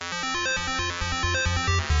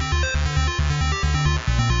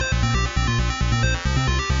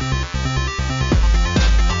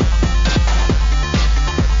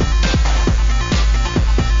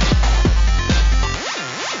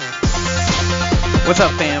What's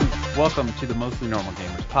up, fam? Welcome to the Mostly Normal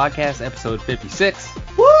Gamers podcast, episode 56.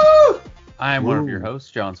 Woo! I am one of your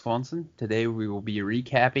hosts, John Swanson. Today we will be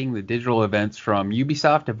recapping the digital events from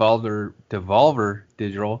Ubisoft, Devolver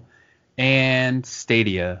Digital, and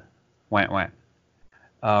Stadia. We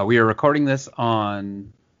are recording this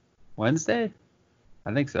on Wednesday?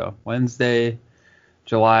 I think so. Wednesday,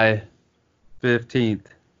 July 15th.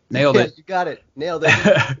 Nailed it. You got it. Nailed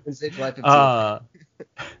it. Wednesday, July 15th.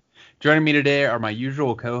 Joining me today are my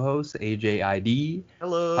usual co-hosts, AJID.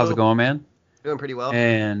 Hello. How's it going, man? Doing pretty well.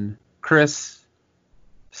 And Chris,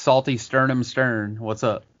 Salty Sternum Stern. What's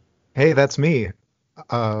up? Hey, that's me.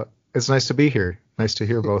 It's nice to be here. Nice to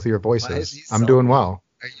hear both of your Why is voices. he I'm salty? doing well.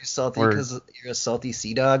 Are you salty because you're a salty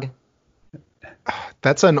sea dog?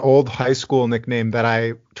 That's an old high school nickname that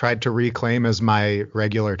I tried to reclaim as my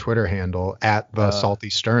regular Twitter handle, at the Salty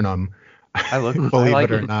Sternum. Believe like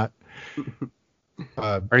it or it. not.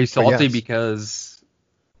 Are you salty yes. because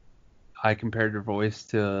I compared your voice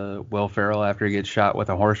to Will Ferrell after he gets shot with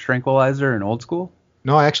a horse tranquilizer in Old School?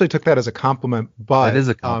 No, I actually took that as a compliment, but That is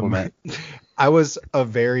a compliment. I was a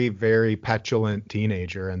very, very petulant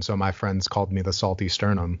teenager, and so my friends called me the Salty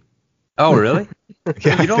Sternum. Oh, really?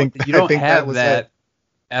 Yeah, You don't I think have was that it.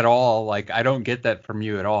 at all. Like, I don't get that from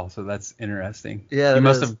you at all. So that's interesting. Yeah, You it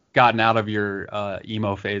must is. have gotten out of your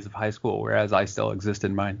emo phase of high school, whereas I still exist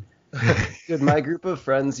in mine. Dude, my group of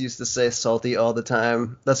friends used to say salty all the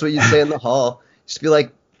time. That's what you'd say in the hall. Just be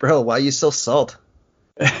like, bro, why you still salt?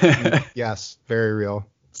 Yes, very real.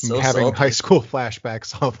 So I'm having salty. high school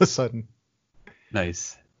flashbacks all of a sudden.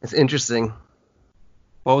 Nice. It's interesting.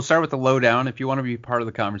 Well, we'll start with the lowdown. If you want to be part of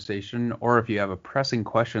the conversation, or if you have a pressing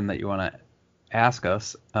question that you want to ask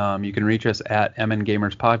us, you can reach us at MN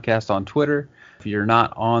Gamers Podcast on Twitter. If you're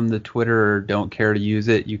not on the Twitter or don't care to use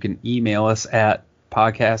it, you can email us at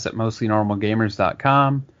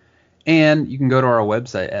podcast@mostlynormalgamers.com, and you can go to our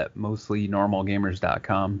website at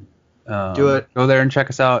mostlynormalgamers.com. Do it. Go there and check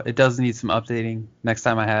us out. It does need some updating. Next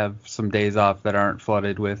time I have some days off that aren't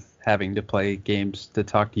flooded with having to play games to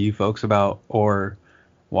talk to you folks about, or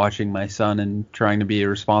watching my son and trying to be a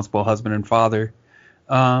responsible husband and father,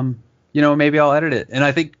 maybe I'll edit it. And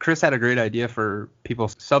I think Chris had a great idea for people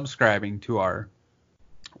subscribing to our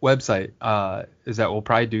website, is that we'll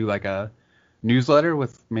probably do like a newsletter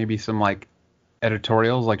with maybe some like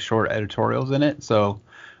editorials, like short editorials in it. So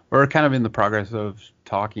we're kind of in the progress of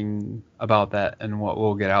talking about that and what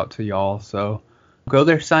we'll get out to y'all. So go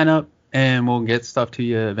there, sign up, and we'll get stuff to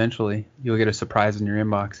you eventually. You'll get a surprise in your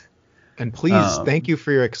inbox. And please, thank you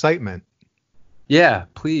for your excitement. Yeah,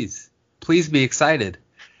 please be excited.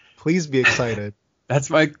 Please be excited.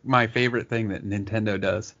 That's my favorite thing that Nintendo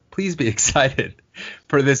does. Please be excited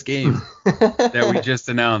for this game that we just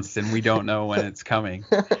announced and we don't know when it's coming.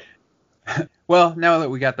 Well, now that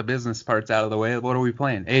we got the business parts out of the way, what are we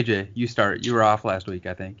playing? AJ, you start. You were off last week,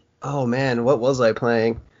 I think. Oh, man, what was I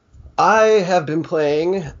playing? I have been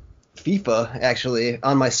playing FIFA, actually,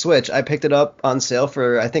 on my Switch. I picked it up on sale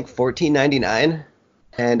for, I think, $14.99,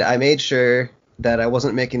 and I made sure that I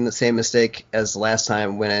wasn't making the same mistake as last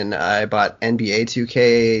time when I bought NBA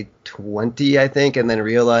 2K20, I think, and then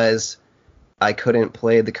realized I couldn't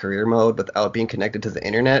play the career mode without being connected to the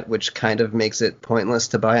internet, which kind of makes it pointless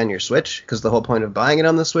to buy on your Switch, because the whole point of buying it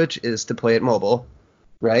on the Switch is to play it mobile,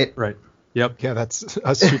 right? Right. Yep. Yeah, that's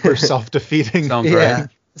a super self-defeating. Sounds Yeah. right.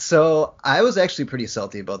 So I was actually pretty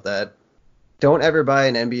salty about that. Don't ever buy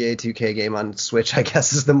an NBA 2K game on Switch, I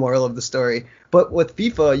guess, is the moral of the story. But with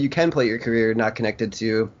FIFA, you can play your career not connected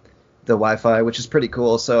to the Wi-Fi, which is pretty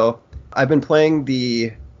cool. So I've been playing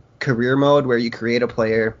the career mode where you create a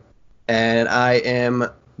player, and I am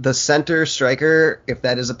the center striker. If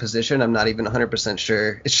that is a position, I'm not even 100%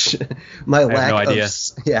 sure. My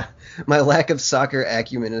lack of soccer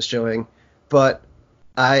acumen is showing. But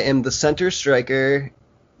I am the center striker.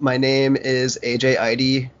 My name is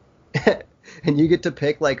AJID. And you get to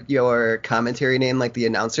pick like your commentary name like the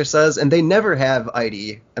announcer says, and they never have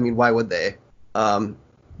ID. I mean, why would they?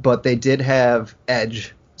 But they did have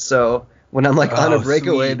Edge. So when I'm like on a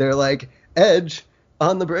breakaway, sweet. they're like, Edge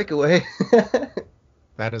on the breakaway.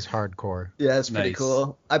 That is hardcore. Yeah, it's pretty Nice.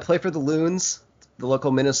 cool. I play for the Loons, the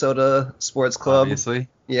local Minnesota sports club. Obviously.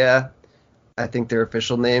 Yeah. I think their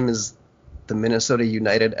official name is the Minnesota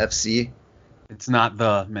United FC. It's not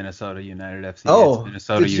the Minnesota United FC. Oh, it's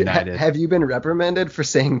Minnesota did you- United. have you been reprimanded for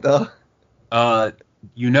saying the?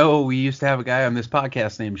 We used to have a guy on this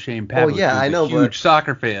podcast named Shane Pavlik. yeah, who's I know, a huge but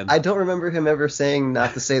soccer fan. I don't remember him ever saying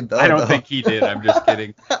not to say the. I don't though. think he did. I'm just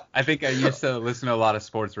kidding. I think I used to listen to a lot of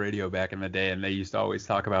sports radio back in the day, and they used to always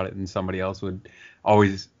talk about it, and somebody else would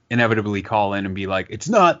always inevitably call in and be like,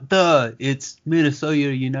 it's Minnesota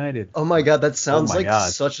United. Oh my God, that sounds like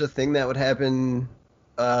God. such a thing that would happen.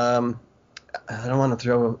 I don't want to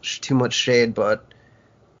throw too much shade, but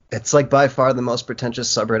it's like by far the most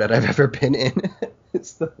pretentious subreddit I've ever been in.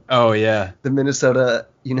 It's the Minnesota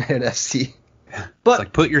United FC. But it's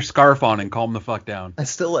like, put your scarf on and calm the fuck down. I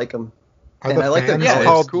still like them. Are the fans Yeah,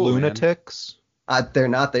 called cool, lunatics? They're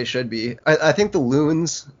not. They should be. I think the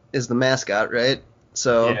Loons is the mascot, right?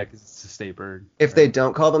 So Yeah, because it's a state bird. if they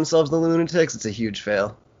don't call themselves the Lunatics, it's a huge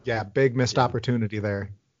fail. Yeah, big missed opportunity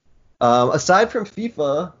there. Aside from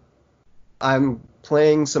FIFA, I'm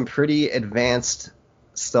playing some pretty advanced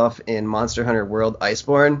stuff in Monster Hunter World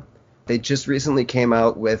Iceborne. They just recently came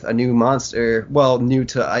out with a new monster, well, new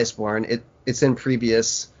to Iceborne. It's in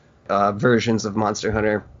previous versions of Monster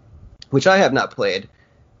Hunter, which I have not played.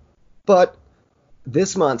 But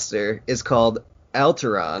this monster is called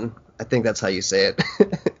Alteron. I think that's how you say it.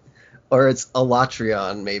 Or it's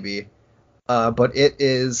Alatrion, maybe. But it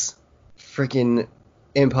is freaking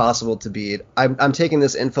impossible to beat. I'm taking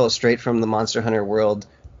this info straight from the Monster Hunter World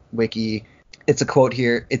wiki. It's a quote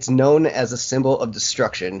here. It's known as a symbol of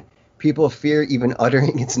destruction. People fear even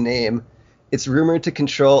uttering its name. It's rumored to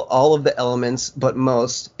control all of the elements, but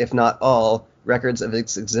most, if not all, records of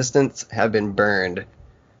its existence have been burned.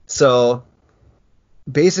 So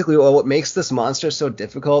basically, what makes this monster so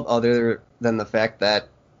difficult, other than the fact that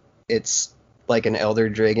it's like an Elder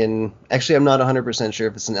Dragon. Actually, I'm not 100% sure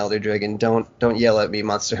if it's an Elder Dragon. Don't yell at me,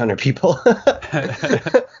 Monster Hunter people.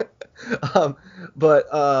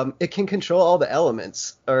 But it can control all the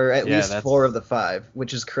elements, or at least 4 of the 5,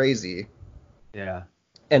 which is crazy. Yeah.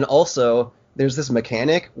 And also, there's this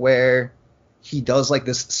mechanic where he does like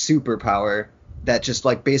this superpower that just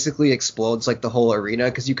like basically explodes like the whole arena,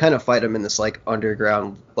 because you kind of fight him in this like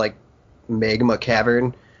underground like magma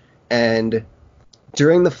cavern, and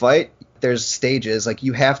during the fight there's stages, like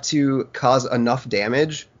you have to cause enough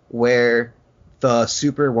damage where the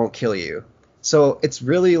super won't kill you. So it's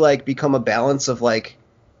really like become a balance of like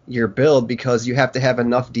your build, because you have to have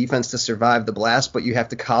enough defense to survive the blast, but you have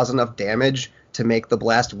to cause enough damage to make the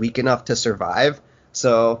blast weak enough to survive.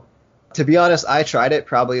 So to be honest, I tried it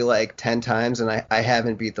probably like 10 times and I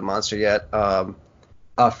haven't beat the monster yet.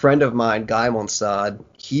 A friend of mine, Guy Monsad,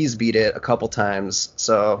 he's beat it a couple times.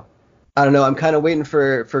 So I don't know. I'm kind of waiting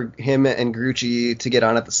for him and Grucci to get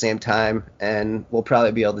on at the same time, and we'll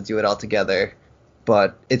probably be able to do it all together.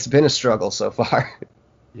 But it's been a struggle so far.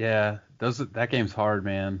 Yeah, that game's hard,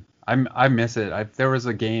 man. I miss it. If there was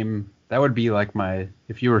a game that would be like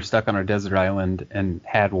if you were stuck on a desert island and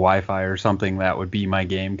had Wi-Fi or something, that would be my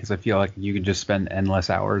game, because I feel like you could just spend endless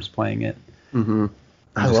hours playing it. Mm-hmm.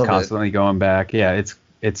 I love constantly going back. Yeah,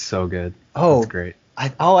 it's so good. Oh, it's great.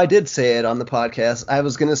 I did say it on the podcast. I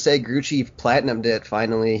was gonna say Grucci platinumed it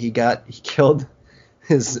finally. He killed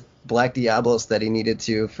his Black Diablos that he needed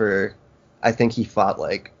to for. I think he fought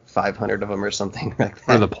like 500 of them or something like that.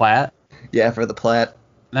 For the plat? Yeah, for the plat.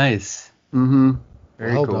 Nice. Mm-hmm.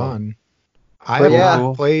 Very well cool. done. I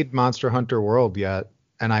haven't played Monster Hunter World yet,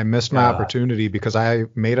 and I missed my opportunity because I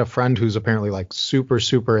made a friend who's apparently like super,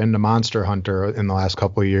 super into Monster Hunter in the last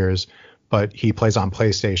couple of years, but he plays on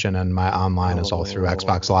PlayStation and my online is all through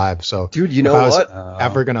Xbox Live. So, dude, you know what?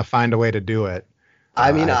 Ever gonna find a way to do it?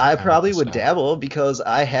 I mean, I probably would dabble because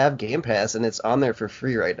I have Game Pass and it's on there for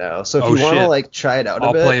free right now. So if you want to like try it out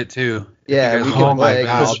a bit, I'll play it too. Yeah, we can. Oh my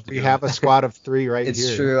God, we have a squad of 3 right it's here.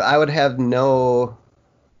 It's true. I would have no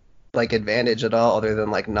like advantage at all other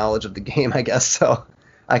than like knowledge of the game, I guess. So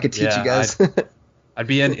I could teach you guys. I'd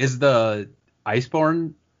be in. Is the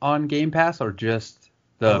Iceborne on Game Pass or just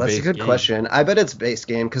the that's base a good game? question. I bet it's base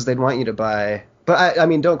game because they'd want you to buy. But I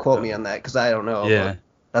mean, don't quote me on that because I don't know. Yeah,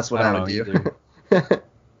 that's what I would do.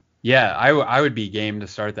 Yeah, I would be game to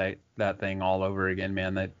start that thing all over again,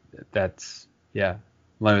 man. That's yeah.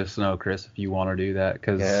 Let us know, Chris, if you want to do that,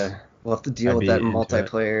 because yeah, we'll have to deal with that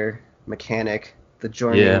multiplayer mechanic, the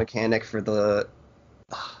joining mechanic for the.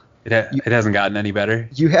 It hasn't gotten any better.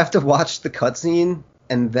 You have to watch the cutscene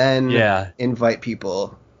and then invite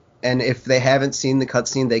people, and if they haven't seen the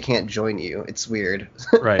cutscene, they can't join you. It's weird.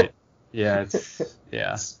 Right. Yeah.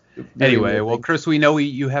 Anyway, well, Chris, we know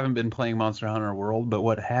you haven't been playing Monster Hunter World, but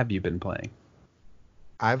what have you been playing?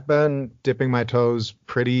 I've been dipping my toes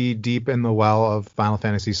pretty deep in the well of Final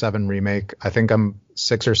Fantasy VII Remake. I think I'm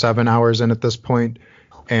 6 or 7 hours in at this point,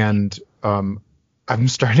 and I'm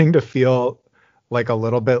starting to feel like a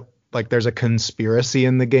little bit like there's a conspiracy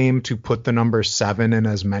in the game to put the number 7 in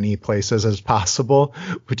as many places as possible,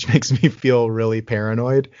 which makes me feel really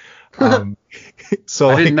paranoid. So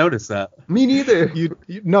I didn't notice that. Me neither. You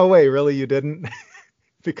no way, really, you didn't?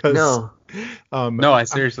 because No. No, I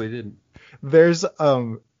seriously didn't. there's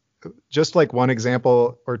just like one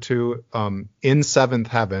example or two in Seventh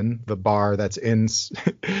Heaven, the bar that's in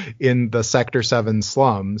the Sector 7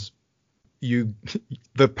 slums.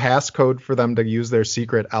 The passcode for them to use their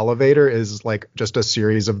secret elevator is like just a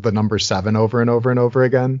series of the number 7 over and over and over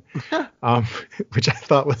again, which I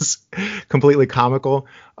thought was completely comical.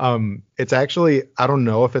 It's actually, I don't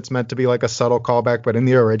know if it's meant to be like a subtle callback, but in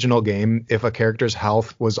the original game, if a character's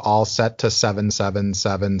health was all set to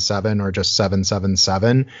 7777 or just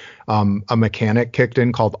 777, a mechanic kicked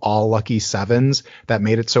in called All Lucky Sevens that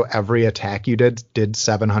made it so every attack you did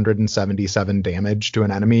 777 damage to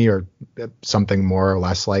an enemy or something more or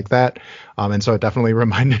less like that. And so it definitely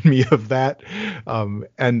reminded me of that.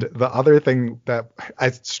 And the other thing that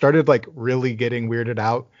I started like really getting weirded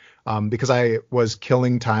out because I was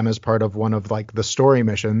killing time as part of one of like the story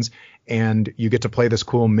missions, and you get to play this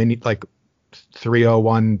cool mini like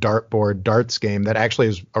 301 dartboard darts game that actually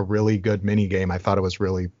is a really good mini game. I thought it was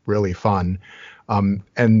really, really fun.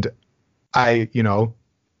 And I,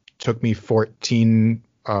 took me 14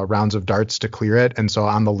 rounds of darts to clear it. And so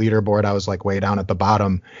on the leaderboard, I was like way down at the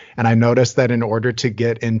bottom. And I noticed that in order to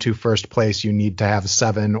get into first place, you need to have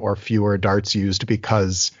 7 or fewer darts used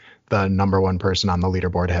because the number one person on the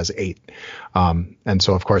leaderboard has 8. And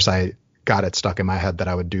so, of course, I got it stuck in my head that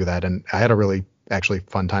I would do that. And I had a really actually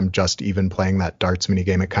fun time just even playing that darts mini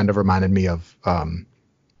game. It kind of reminded me of,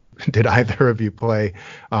 did either of you play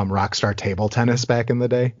Rockstar Table Tennis back in the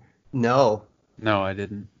day? No. No, I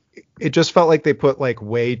didn't. It just felt like they put like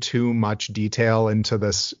way too much detail into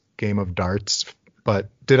this game of darts. But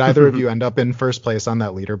did either of you end up in first place on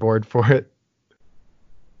that leaderboard for it?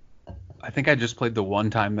 I think I just played the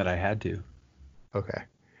one time that I had to. Okay.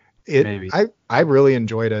 Maybe. I really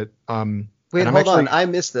enjoyed it. Wait, hold on. I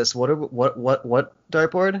missed this. What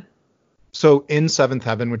dartboard? So in Seventh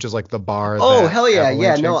Heaven, which is like the bar. Oh, hell yeah.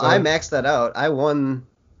 Yeah, no, Avalanche I exiled. maxed that out. I won.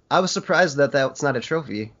 I was surprised that that's not a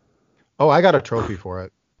trophy. Oh, I got a trophy for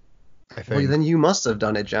it, I think. Well, then you must have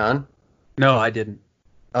done it, John. No, I didn't.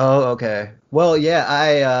 Oh, okay. Well,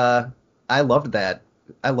 yeah, I loved that.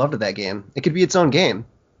 I loved that game. It could be its own game.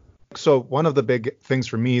 So one of the big things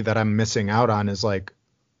for me that I'm missing out on is like,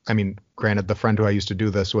 I mean, granted, the friend who I used to do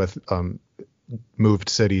this with moved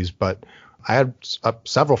cities, but I had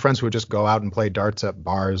several friends who would just go out and play darts at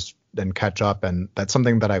bars and catch up. And that's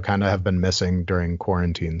something that I kind of have been missing during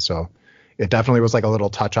quarantine. So it definitely was like a little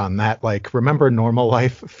touch on that, like remember normal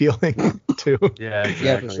life feeling too. Yeah, exactly.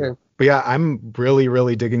 Yeah, for sure. But yeah, I'm really,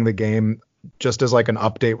 really digging the game. Just as like an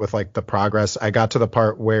update with like the progress, I got to the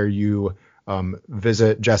part where you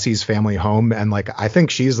visit Jesse's family home, and like I think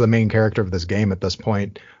she's the main character of this game at this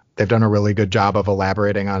point. They've done a really good job of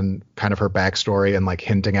elaborating on kind of her backstory and like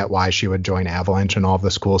hinting at why she would join Avalanche and all of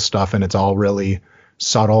this cool stuff, and it's all really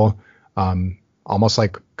subtle, almost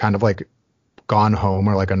like kind of like Gone Home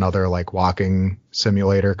or like another like walking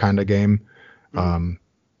simulator kind of game.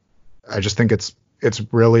 I just think it's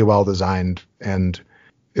really well designed and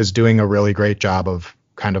is doing a really great job of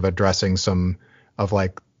kind of addressing some of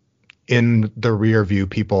like in the rear view,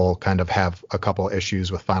 people kind of have a couple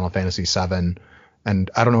issues with Final Fantasy VII.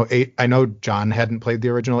 And I don't know, I know John hadn't played the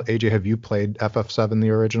original. AJ, have you played FF7, the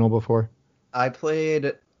original, before? I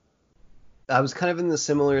was kind of in the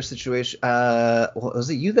similar situation. Was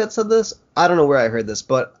it you that said this? I don't know where I heard this,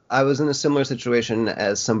 but I was in a similar situation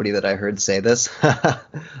as somebody that I heard say this,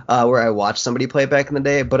 where I watched somebody play back in the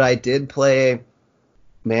day. But I did play,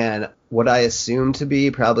 man, what I assume to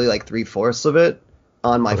be probably like 3/4 of it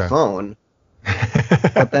on my phone.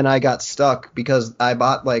 But then I got stuck because I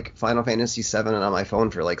bought like Final Fantasy VII on my phone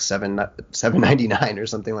for like $7.99 or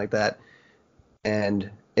something like that, and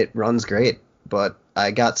it runs great. But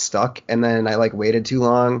I got stuck, and then I like waited too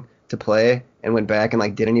long to play, and went back and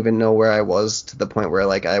like didn't even know where I was, to the point where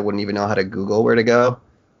like I wouldn't even know how to Google where to go.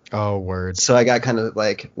 Oh, word. So I got kind of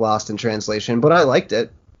like lost in translation, but I liked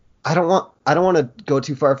it. I don't want to go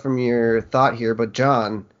too far from your thought here, but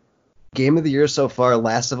John, game of the year so far,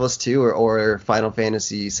 Last of Us 2 or Final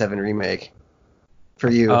Fantasy VII Remake? For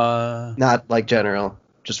you. Not like general,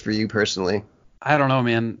 just for you personally. I don't know,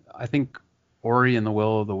 man. I think Ori and the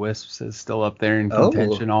Will of the Wisps is still up there in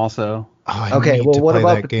contention also. Oh, I Okay, need well, to what play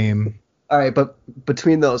about that game? All right, but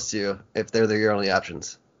between those two, if they're your only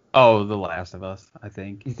options. Oh, The Last of Us, I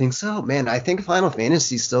think. You think so? Man, I think Final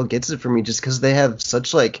Fantasy still gets it for me just because they have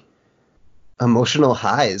such like emotional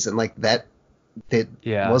highs, and like that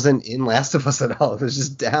wasn't in Last of Us at all. It was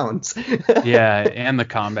just downs. Yeah, and the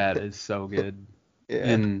combat is so good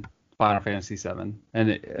in Final Fantasy VII, and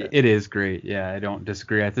it is great. Yeah, I don't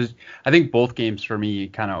disagree. I think both games for me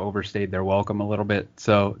kind of overstayed their welcome a little bit,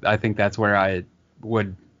 so I think that's where I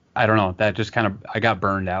I don't know, that just kind of, I got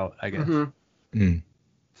burned out, I guess.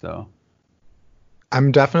 So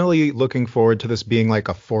I'm definitely looking forward to this being like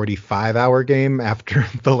a 45-hour game after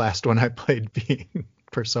the last one I played being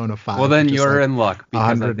Persona 5. Well, then you're in luck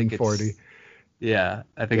because 140. I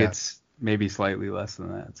think it's maybe slightly less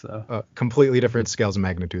than that. So completely different scales and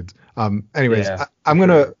magnitudes. Anyways, Yeah, I'm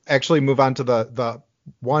gonna actually move on to the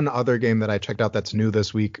one other game that I checked out that's new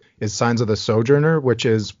this week is Signs of the Sojourner, which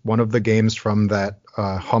is one of the games from that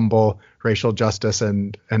Humble racial justice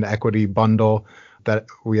and equity bundle that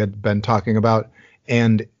we had been talking about.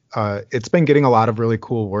 And it's been getting a lot of really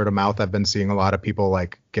cool word of mouth. I've been seeing a lot of people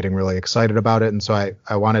like getting really excited about it. And so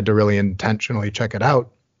I wanted to really intentionally check it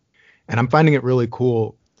out. And I'm finding it really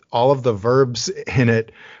cool. All of the verbs in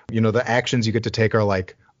it, the actions you get to take are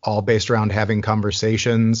like all based around having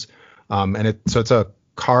conversations. So it's a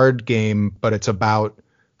card game, but it's about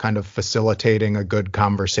kind of facilitating a good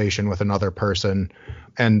conversation with another person.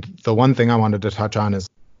 And the one thing I wanted to touch on is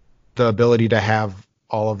the ability to have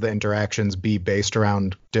all of the interactions be based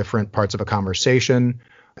around different parts of a conversation.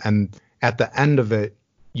 And at the end of it,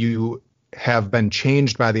 you have been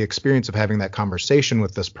changed by the experience of having that conversation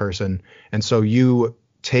with this person. And so you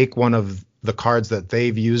take one of the cards that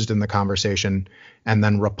they've used in the conversation and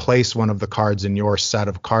then replace one of the cards in your set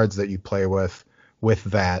of cards that you play with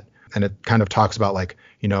that. And it kind of talks about like,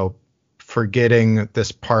 forgetting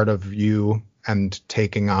this part of you and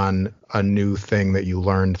taking on a new thing that you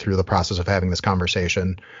learned through the process of having this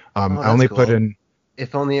conversation. I only cool. put in.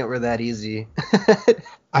 If only it were that easy.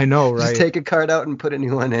 I know, right? Just take a card out and put a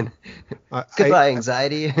new one in. Goodbye,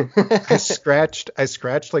 anxiety. I scratched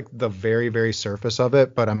like the very, very surface of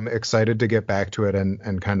it, but I'm excited to get back to it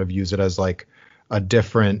and kind of use it as like a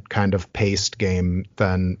different kind of paced game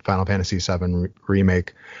than Final Fantasy VII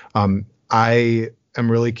Remake. I am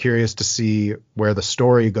really curious to see where the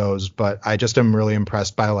story goes, but I just am really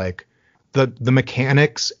impressed by like the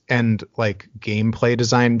mechanics and like gameplay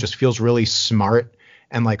design just feels really smart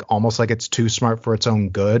and like almost like it's too smart for its own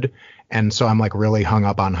good. And so I'm like really hung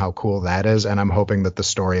up on how cool that is. And I'm hoping that the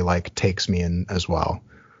story like takes me in as well.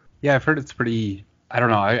 Yeah, I've heard it's pretty, I don't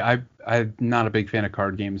know. I'm not a big fan of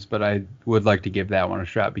card games, but I would like to give that one a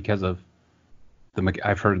shot because of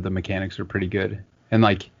I've heard the mechanics are pretty good. And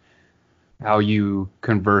like how you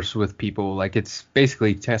converse with people, like it's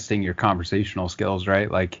basically testing your conversational skills,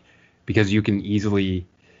 right? Like, because you can easily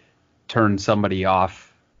turn somebody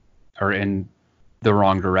off or in the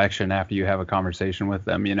wrong direction after you have a conversation with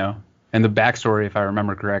them, And the backstory, if I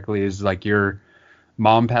remember correctly, is like your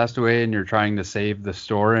mom passed away and you're trying to save the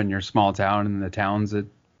store in your small town, and the town's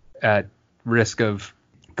at risk of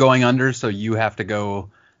going under. So you have to go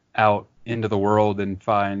out into the world and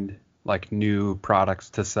find like new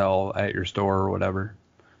products to sell at your store or whatever,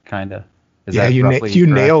 kind of. Yeah, you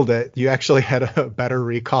nailed it. You actually had a better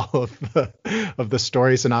recall of the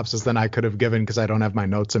story synopsis than I could have given because I don't have my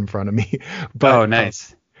notes in front of me. But,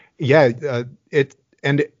 nice. It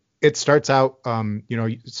starts out,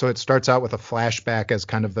 so it starts out with a flashback as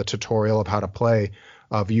kind of the tutorial of how to play,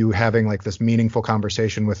 of you having like this meaningful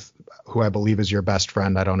conversation with who I believe is your best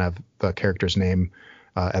friend. I don't have the character's name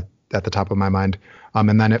at the top of my mind.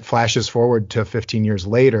 And then it flashes forward to 15 years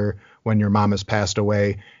later when your mom has passed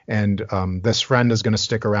away, and this friend is going to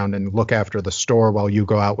stick around and look after the store while you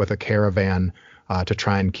go out with a caravan to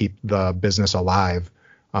try and keep the business alive.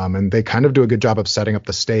 And they kind of do a good job of setting up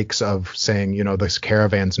the stakes of saying, this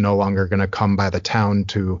caravan's no longer going to come by the town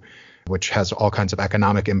which has all kinds of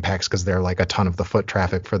economic impacts because they're like a ton of the foot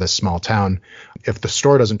traffic for this small town. If the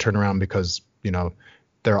store doesn't turn around because,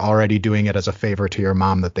 they're already doing it as a favor to your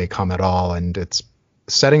mom that they come at all. And it's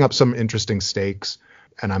setting up some interesting stakes.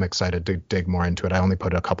 And I'm excited to dig more into it. I only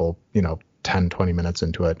put a couple, 10, 20 minutes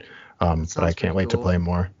into it. But I can't wait to play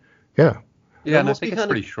more. Yeah. Yeah, and I think it's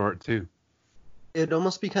pretty short too. It'd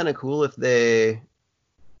almost be kind of cool if they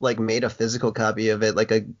like made a physical copy of it,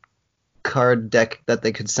 like a card deck that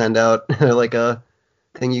they could send out, or like a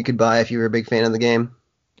thing you could buy if you were a big fan of the game.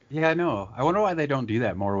 Yeah, I know. I wonder why they don't do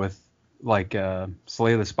that more with like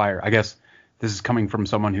Slay the Spire. I guess this is coming from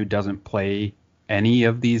someone who doesn't play any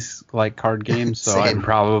of these like card games, so I'm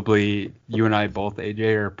probably, you and I both,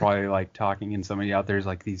 AJ, are probably like talking, and somebody out there is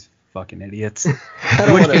like, these fucking idiots. I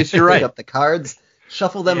don't want to pick up the cards,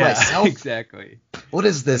 shuffle them myself. Exactly. What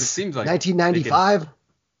is this? It seems like 1995.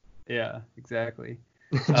 Yeah, exactly.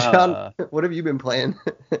 John, what have you been playing?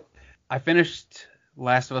 I finished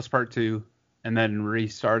Last of Us Part 2 and then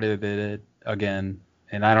restarted it again,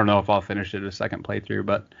 and I don't know if I'll finish it a second playthrough,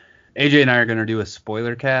 but AJ and I are going to do a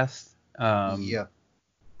spoiler cast. Yeah.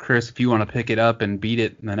 Chris, if you want to pick it up and beat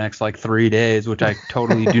it in the next like 3 days, which I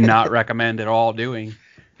totally do not recommend at all doing,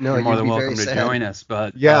 No, you're more you'd than be welcome very to sad. join us.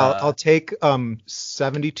 But Yeah, I'll take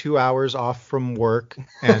 72 hours off from work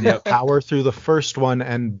and Yep. power through the first one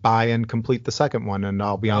and buy and complete the second one, and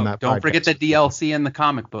I'll be on that. Don't forget the podcast with you. DLC and the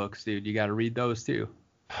comic books, dude. You got to read those too.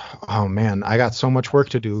 Oh man, I got so much work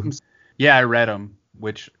to do. Yeah, I read them,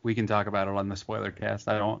 which we can talk about it on the spoiler cast.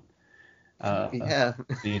 I don't Yeah.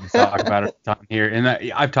 need to talk about it on here. And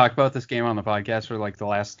I've talked about this game on the podcast for like the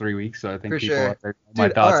last 3 weeks, so I think For people sure. out there know my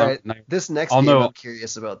Dude, thoughts all right. on it. This next I'll game know- I'm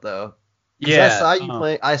curious about though. 'Cause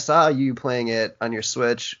Yeah, I saw you playing it on your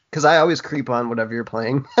Switch because I always creep on whatever you're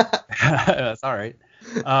playing. that's all right.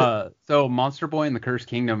 So Monster Boy and the Cursed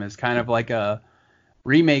Kingdom is kind of like a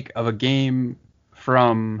remake of a game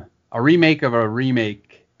from a remake of a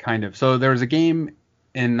remake, kind of. So there was a game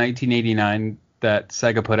in 1989 that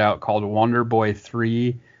Sega put out called Wonder Boy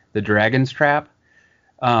 3: The Dragon's Trap.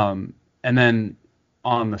 And then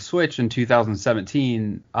on the Switch in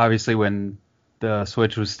 2017, obviously when the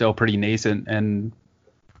Switch was still pretty nascent, and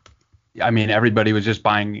I mean everybody was just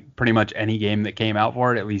buying pretty much any game that came out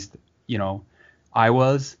for it, at least, you know, I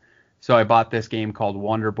was. So I bought this game called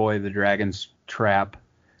Wonder Boy: The Dragon's Trap,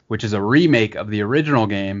 which is a remake of the original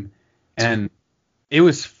game, and it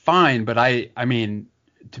was fine, but I mean,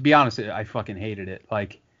 to be honest, I fucking hated it.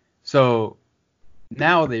 Like, so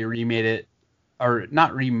now they remade it, or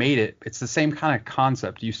not remade it. It's the same kind of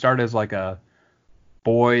concept. You start as like a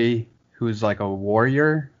boy who's like a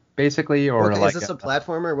warrior, basically, or Okay, like is this a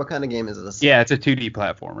platformer? What kind of game is this? yeah, it's a 2D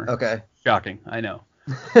platformer. Okay. Shocking, I know.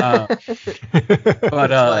 But That's why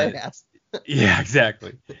I asked. yeah,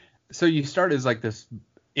 exactly. So you start as like this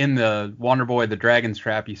in the Wonder Boy: The Dragon's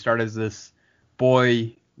Trap. You start as this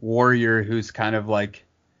boy warrior who's kind of like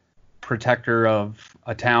protector of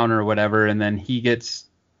a town or whatever, and then he gets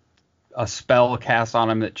a spell cast on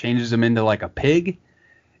him that changes him into like a pig,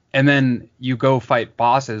 and then you go fight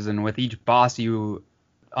bosses, and with each boss you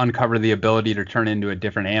uncover the ability to turn into a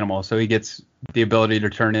different animal. So he gets the ability to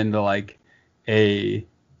turn into like in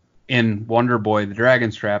Wonder Boy: The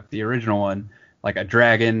Dragon's Trap, the original one, like a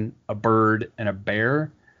dragon, a bird, and a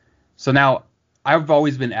bear. So now I've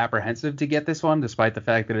always been apprehensive to get this one, despite the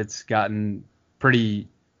fact that it's been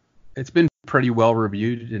pretty well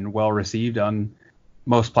reviewed and well received on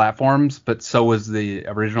most platforms, but so was the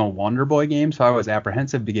original Wonder Boy game. So I was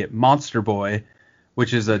apprehensive to get Monster Boy,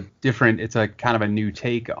 which is it's a kind of a new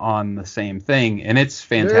take on the same thing, and it's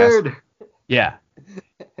fantastic. Nerd. Yeah.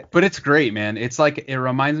 But it's great, man. It's like, it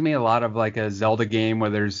reminds me a lot of like a Zelda game where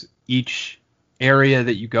there's each area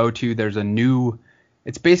that you go to, there's a new,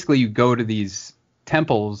 it's basically you go to these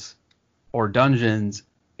temples or dungeons,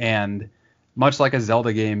 and much like a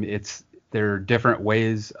Zelda game, there are different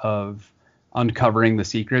ways of uncovering the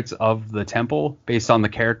secrets of the temple based on the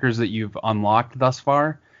characters that you've unlocked thus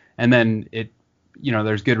far. And then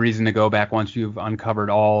there's good reason to go back once you've uncovered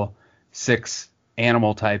all 6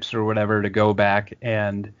 animal types or whatever, to go back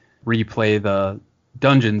and replay the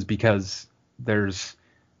dungeons, because there's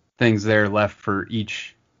things there left for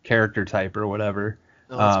each character type or whatever.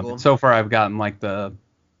 Oh, that's cool. So far I've gotten like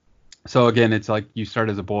so again, it's like you start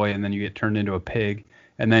as a boy and then you get turned into a pig,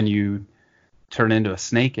 and then you turn into a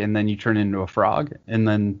snake, and then you turn into a frog, and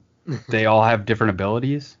then they all have different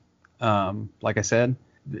abilities. Like I said,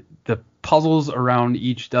 the puzzles around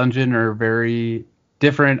each dungeon are very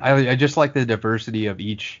different. I just like the diversity of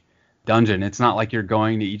each dungeon. It's not like you're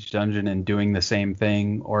going to each dungeon and doing the same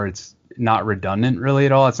thing, or it's not redundant really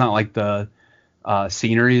at all. It's not like the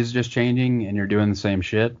scenery is just changing and you're doing the same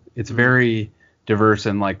shit. It's very diverse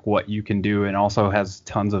in like what you can do, and also has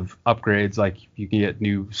tons of upgrades. Like you can get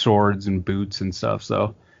new swords and boots and stuff.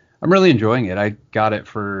 So I'm really enjoying it. I got it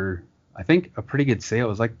for, I think, a pretty good sale. It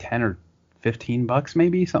was like 10 or 15 bucks,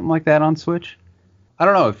 maybe something like that on Switch. I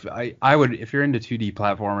don't know if I would, if you're into 2D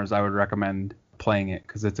platformers, I would recommend playing it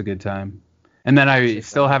because it's a good time. And then I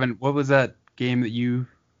still haven't, what was that game that you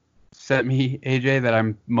sent me, AJ, that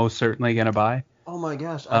I'm most certainly going to buy? Oh my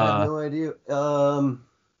gosh, I have no idea.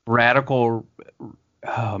 Radical,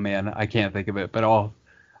 oh man, I can't think of it, but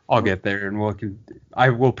I'll get there, and I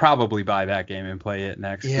will probably buy that game and play it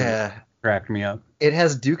next. Yeah. Cracked me up. It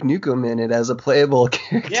has Duke Nukem in it as a playable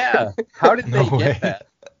character. Yeah. How did they No way. get that?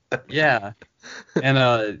 Yeah.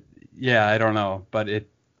 And yeah, I don't know, but it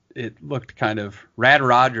looked kind of Rad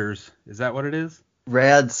Rogers. Is that what it is?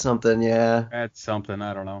 Rad something, yeah. Rad something,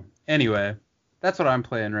 I don't know. Anyway, that's what I'm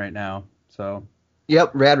playing right now. So,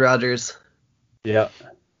 Yep, Rad Rogers. yeah.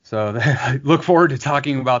 So I look forward to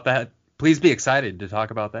talking about that. Please be excited to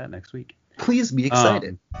talk about that next week. Please be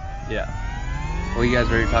excited. Yeah. Well, you guys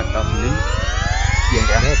ready to talk about some news?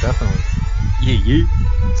 Yeah, definitely. Yeah.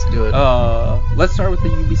 Let's do it. Let's start with the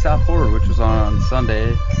Ubisoft Forward, which was on Sunday,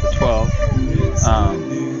 the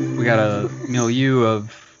 12th. We got a milieu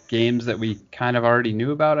of games that we kind of already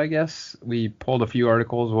knew about, I guess. We pulled a few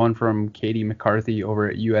articles, one from Katie McCarthy over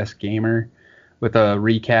at US Gamer with a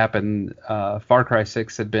recap, and Far Cry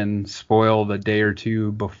 6 had been spoiled a day or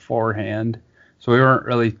two beforehand. So we weren't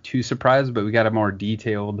really too surprised, but we got a more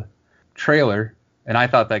detailed trailer, and I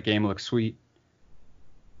thought that game looked sweet.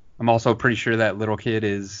 I'm also pretty sure that little kid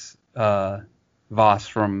is Voss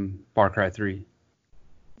from Far Cry 3.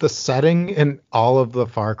 The setting in all of the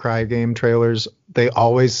Far Cry game trailers, they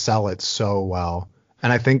always sell it so well.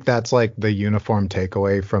 And I think that's like the uniform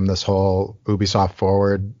takeaway from this whole Ubisoft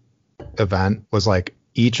Forward event was like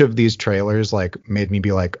each of these trailers like made me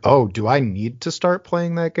be like, oh, do I need to start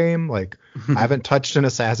playing that game? Like I haven't touched an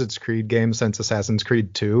Assassin's Creed game since Assassin's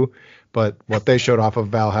Creed 2, but what they showed off of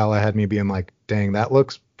Valhalla had me being like, dang, that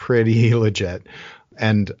looks pretty legit.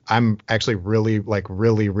 And I'm actually really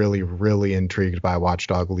intrigued by Watch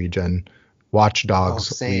Dogs Legion.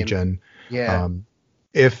 Yeah.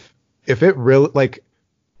 If it really, like,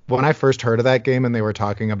 when I first heard of that game and they were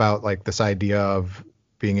talking about like this idea of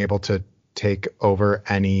being able to take over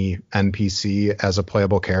any NPC as a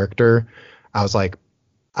playable character, I was like,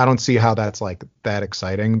 I don't see how that's like that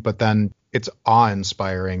exciting. But then it's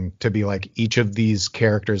awe-inspiring to be like each of these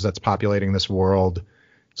characters that's populating this world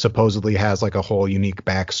supposedly has like a whole unique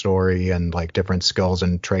backstory and like different skills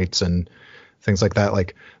and traits and things like that.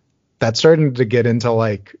 Like that's starting to get into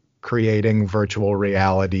like creating virtual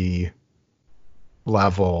reality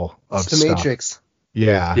level of it's the stuff. Matrix.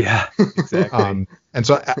 Yeah, exactly. And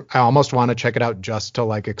so I almost want to check it out just to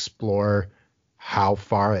like explore how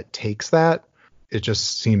far it takes that. It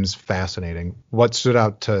just seems fascinating. What stood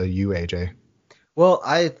out to you, AJ? Well,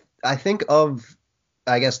 I think of,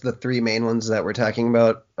 I guess, the three main ones that we're talking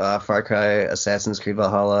about, Far Cry, Assassin's Creed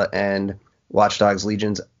Valhalla, and Watch Dogs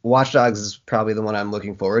Legions. Watch Dogs is probably the one I'm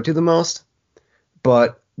looking forward to the most.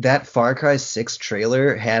 But that Far Cry 6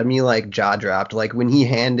 trailer had me like jaw dropped. Like when he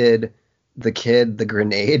handed the kid the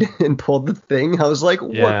grenade and pulled the thing, I was like,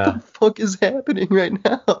 what the fuck is happening right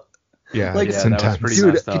now? Yeah, like, it's that intense. was pretty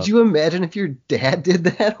dude, messed up. could you imagine if your dad did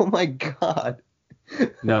that? Oh my god.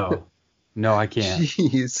 No, I can't.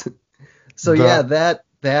 Jeez. So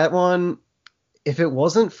that one, if it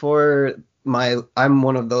wasn't for I'm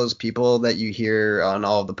one of those people that you hear on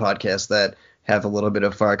all of the podcasts that have a little bit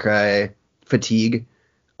of Far Cry fatigue.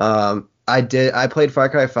 I played Far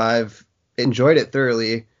Cry 5, enjoyed it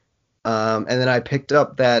thoroughly. And then I picked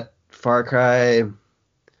up that Far Cry,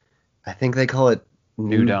 I think they call it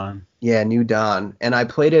New Dawn. Yeah, New Dawn. And I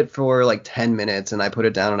played it for like 10 minutes and I put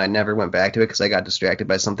it down and I never went back to it because I got distracted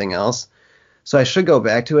by something else. So I should go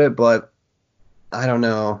back to it, but I don't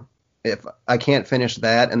know if I can't finish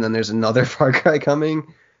that. And then there's another Far Cry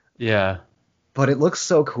coming. Yeah. But it looks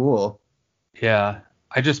so cool. Yeah.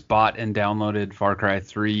 I just bought and downloaded Far Cry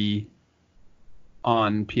 3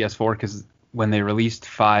 on PS4 because when they released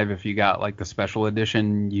 5, if you got like the special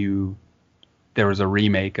edition, there was a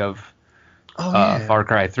remake of Far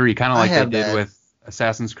Cry 3, kind of like they did with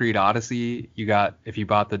Assassin's Creed Odyssey. If you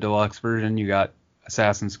bought the deluxe version, you got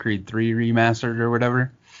Assassin's Creed 3 remastered or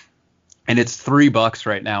whatever. And it's $3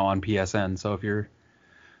 right now on PSN. So if you're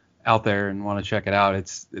out there and want to check it out,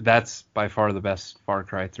 that's by far the best Far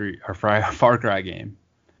Cry 3 or Far Cry game.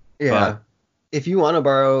 Yeah. But, if you want to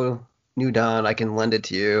borrow New Dawn, I can lend it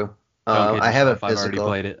to you. I have it physical. I've already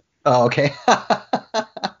played it. Oh, okay.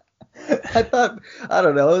 I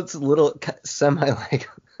don't know, it's a little semi like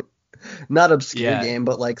not obscure game,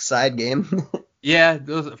 but like side game. Yeah,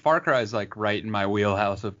 Far Cry is like right in my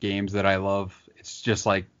wheelhouse of games that I love. It's just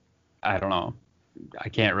like, I don't know, I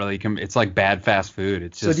can't really it's like bad fast food.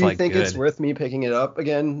 It's just so do you like think good. It's worth me picking it up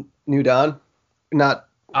again, New Dawn? Not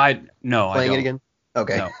playing it again?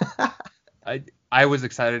 Okay. No. I was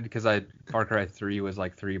excited because Far Cry 3 was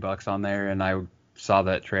like $3 on there, and I saw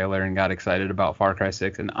that trailer and got excited about Far Cry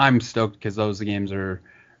 6, and I'm stoked because those games are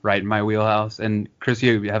right in my wheelhouse. And Chris,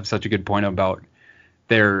 you have such a good point about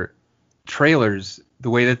their trailers, the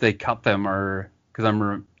way that they cut them because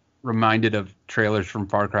I'm reminded of trailers from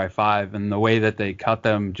Far Cry 5, and the way that they cut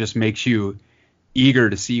them just makes you eager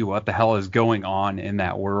to see what the hell is going on in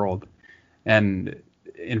that world. And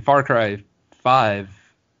in Far Cry 5,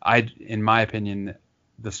 in my opinion,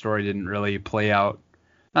 the story didn't really play out.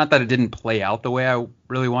 Not that it didn't play out the way I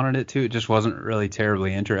really wanted it to. It just wasn't really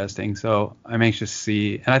terribly interesting. So I'm anxious to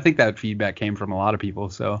see. And I think that feedback came from a lot of people.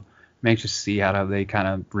 So I'm anxious to see how they kind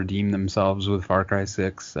of redeem themselves with Far Cry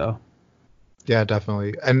 6. So. Yeah,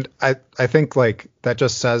 definitely. And I think like that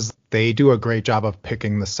just says they do a great job of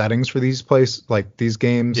picking the settings for these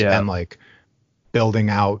games and like building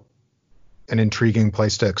out an intriguing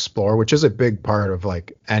place to explore, which is a big part of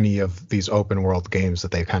like any of these open world games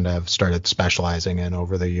that they kind of have started specializing in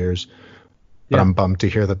over the years. But Yeah. I'm bummed to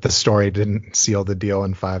hear that the story didn't seal the deal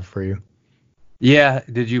in 5 for you. Yeah,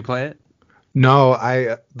 did you play it? No,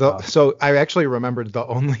 so I actually remembered the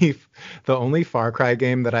only Far Cry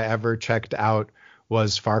game that I ever checked out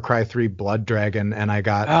was Far Cry 3 Blood Dragon, and I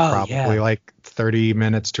got probably like 30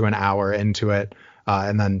 minutes to an hour into it,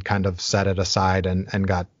 and then kind of set it aside and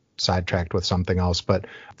got sidetracked with something else. But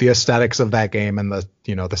the aesthetics of that game and the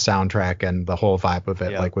soundtrack and the whole vibe of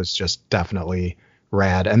it like was just definitely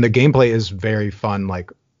rad. And the gameplay is very fun.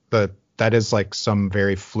 Like that is like some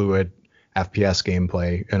very fluid FPS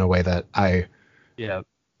gameplay in a way that I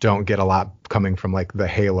don't get a lot coming from like the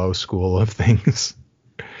Halo school of things.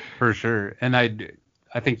 For sure. And I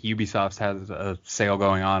think Ubisoft has a sale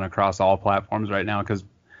going on across all platforms right now because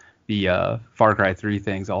the Far Cry 3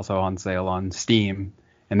 thing's also on sale on Steam.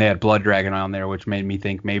 And they had Blood Dragon on there, which made me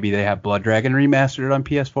think maybe they have Blood Dragon remastered on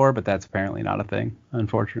PS4, but that's apparently not a thing,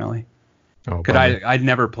 unfortunately. Oh, I'd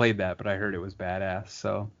never played that, but I heard it was badass.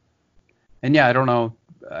 So, and yeah, I don't know.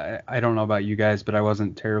 I don't know about you guys, but I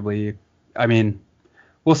wasn't terribly. I mean,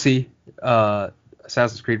 we'll see.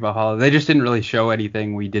 Assassin's Creed Valhalla. They just didn't really show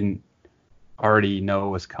anything we didn't already know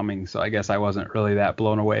was coming. So I guess I wasn't really that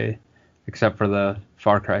blown away, except for the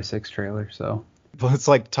Far Cry 6 trailer. So. Well, it's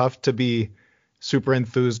like tough to be super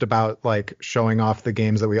enthused about like showing off the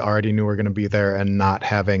games that we already knew were going to be there and not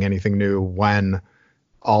having anything new when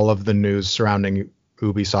all of the news surrounding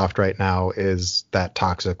Ubisoft right now is that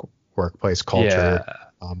toxic workplace culture,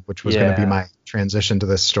 which was going to be my transition to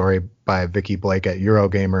this story by Vicky Blake at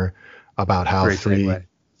Eurogamer about how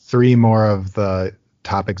three more of the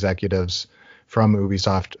top executives from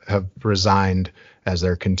Ubisoft have resigned as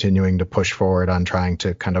they're continuing to push forward on trying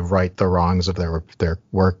to kind of right the wrongs of their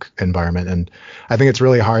work environment. And I think it's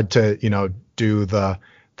really hard to, do the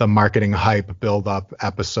marketing hype build up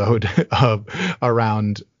episode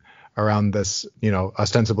around this,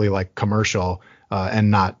 ostensibly like commercial,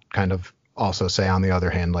 and not kind of also say on the other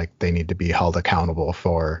hand, like they need to be held accountable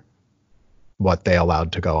for what they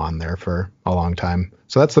allowed to go on there for a long time.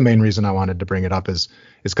 So that's the main reason I wanted to bring it up is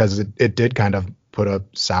because it did kind of put a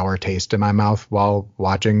sour taste in my mouth while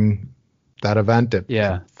watching that event. It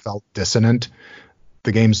felt dissonant.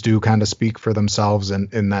 The games do kind of speak for themselves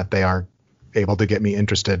in that they are able to get me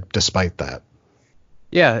interested despite that.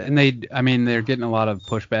 Yeah, and they're getting a lot of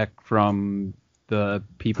pushback from the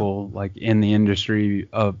people like in the industry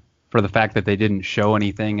for the fact that they didn't show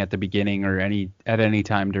anything at the beginning or at any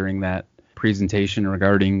time during that presentation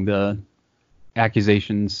regarding the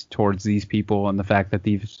accusations towards these people and the fact that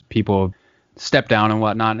these people stepped down and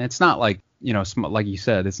whatnot. And it's not like, like you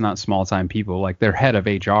said, it's not small time people. Like they're head of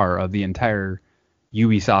HR of the entire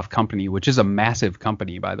Ubisoft company, which is a massive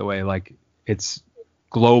company, by the way. Like it's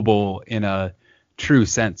global in a true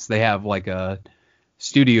sense. They have like a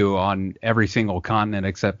studio on every single continent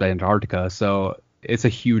except Antarctica. So it's a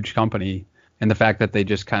huge company. And the fact that they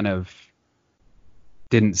just kind of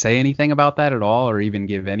didn't say anything about that at all or even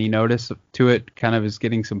give any notice to it kind of is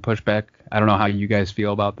getting some pushback. I don't know how you guys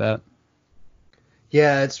feel about that.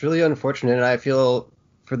 Yeah, it's really unfortunate. And I feel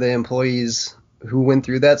for the employees who went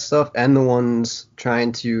through that stuff and the ones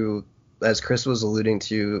trying to, as Chris was alluding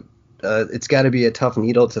to, it's got to be a tough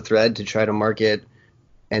needle to thread to try to market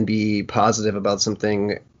and be positive about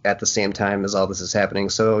something at the same time as all this is happening.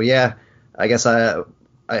 So, yeah, I guess I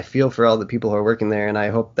feel for all the people who are working there, and I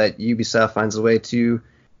hope that Ubisoft finds a way to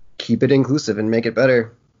keep it inclusive and make it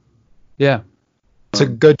better. Yeah. It's a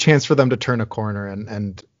good chance for them to turn a corner,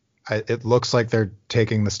 and it looks like they're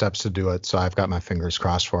taking the steps to do it, so I've got my fingers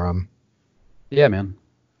crossed for them. Yeah, man.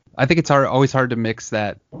 I think it's always hard to mix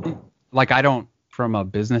that. Like, I don't, from a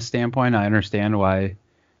business standpoint, I understand why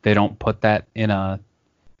they don't put that in a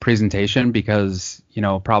presentation because,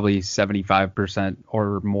 probably 75%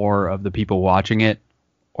 or more of the people watching it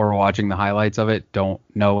or watching the highlights of it don't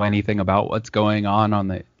know anything about what's going on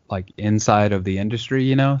the inside of the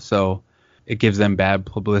industry, so it gives them bad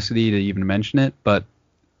publicity to even mention it. But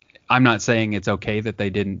I'm not saying it's okay that they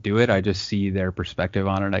didn't do it. I just see their perspective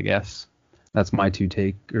on it, I guess. That's my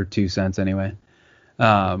 2 cents anyway.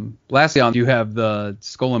 Lastly, you have the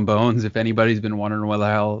Skull and Bones, if anybody's been wondering where the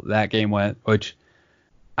hell that game went, which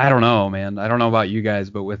I don't know, man. I don't know about you guys,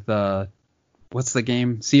 but with what's the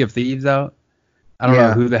game? Sea of Thieves out? I don't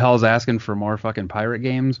know who the hell's asking for more fucking pirate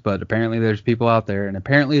games, but apparently there's people out there, and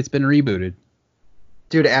apparently it's been rebooted.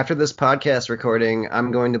 Dude, after this podcast recording,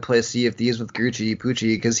 I'm going to play Sea of Thieves with Gucci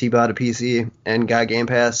Poochie because he bought a PC and got Game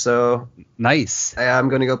Pass, so... Nice. I'm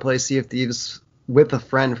going to go play Sea of Thieves with a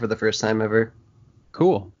friend for the first time ever.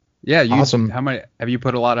 Cool. Yeah, Awesome. How many have you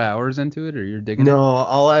put a lot of hours into it, or you're digging No,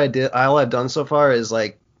 all I've done so far is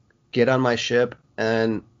like get on my ship,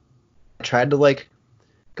 and I tried to like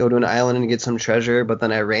go to an island and get some treasure, but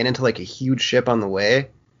then I ran into like a huge ship on the way,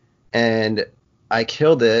 and I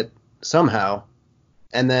killed it somehow,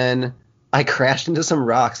 and then I crashed into some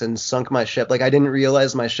rocks and sunk my ship. Like I didn't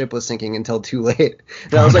realize my ship was sinking until too late.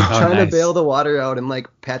 And I was like trying to bail the water out and like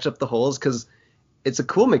patch up the holes, because it's a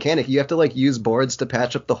cool mechanic. You have to like use boards to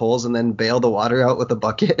patch up the holes and then bail the water out with a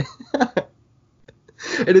bucket.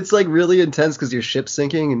 And it's like really intense because your ship's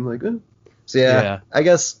sinking and like, so yeah, I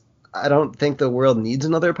guess I don't think the world needs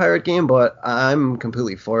another pirate game, but I'm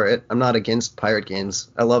completely for it. I'm not against pirate games.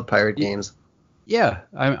 I love pirate games. Yeah,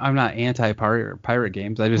 I'm not anti-pirate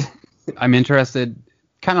games. I'm interested,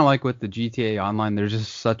 kind of like with the GTA Online. There's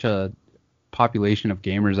just such a population of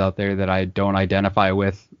gamers out there that I don't identify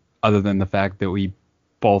with, other than the fact that we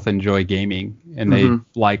both enjoy gaming and they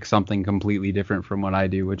like something completely different from what I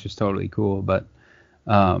do, which is totally cool. But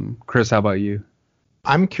Chris, how about you?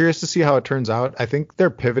 I'm curious to see how it turns out. I think they're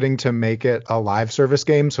pivoting to make it a live service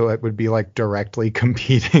game, so it would be like directly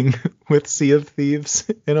competing with Sea of Thieves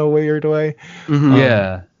in a weird way.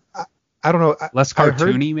 Yeah. I don't know. Less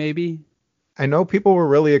cartoony, maybe? I know people were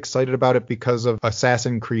really excited about it because of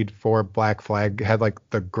Assassin's Creed 4 Black Flag had like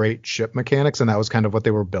the great ship mechanics, and that was kind of what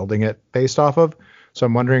they were building it based off of. So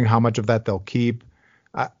I'm wondering how much of that they'll keep.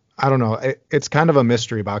 I don't know. It's kind of a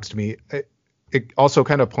mystery box to me. It also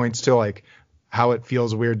kind of points to like how it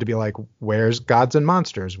feels weird to be like, where's Gods and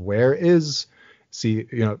Monsters? Where is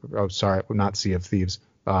not Sea of Thieves.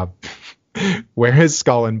 Where is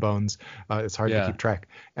Skull and Bones? It's hard to keep track.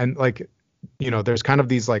 And like, there's kind of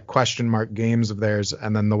these like question mark games of theirs,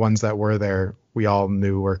 and then the ones that were there, we all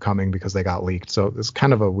knew were coming because they got leaked. So it's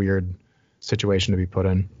kind of a weird situation to be put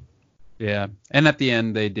in. Yeah. And at the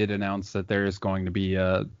end, they did announce that there is going to be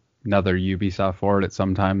another Ubisoft Forward at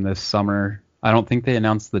some time this summer. I don't think they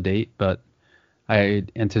announced the date, but I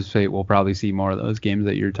anticipate we'll probably see more of those games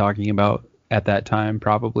that you're talking about at that time,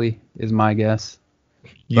 probably, is my guess.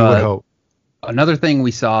 You would hope. Another thing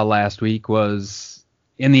we saw last week was,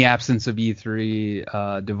 in the absence of E3,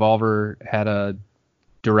 Devolver had a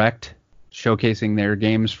direct showcasing their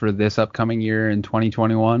games for this upcoming year in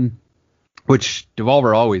 2021, which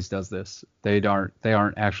Devolver always does this. They aren't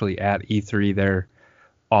actually at E3. They're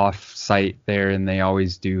off site there, and they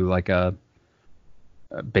always do like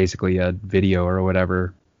basically a video or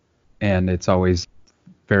whatever, and it's always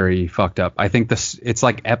very fucked up. I think it's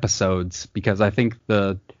like episodes, because I think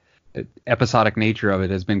the episodic nature of it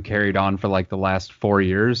has been carried on for like the last 4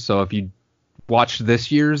 years. So if you watch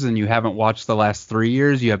this year's and you haven't watched the last 3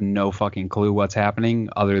 years, you have no fucking clue what's happening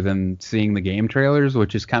other than seeing the game trailers,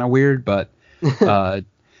 which is kind of weird. But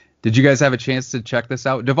did you guys have a chance to check this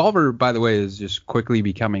out? Devolver, by the way, is just quickly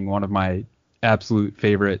becoming one of my absolute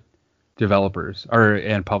favorite developers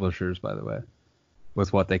and publishers, by the way,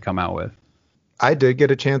 with what they come out with. I did get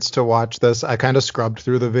a chance to watch this. I kind of scrubbed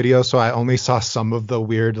through the video, so I only saw some of the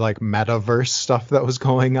weird like metaverse stuff that was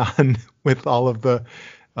going on with all of the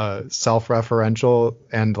self-referential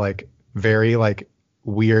and like very like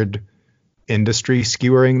weird industry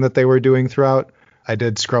skewering that they were doing throughout. I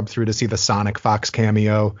did scrub through to see the Sonic Fox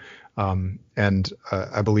cameo, and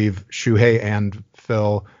I believe Shuhei and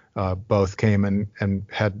Phil both came and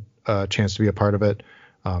had a chance to be a part of it.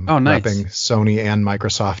 Nice. Repping Sony and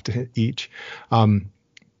Microsoft each.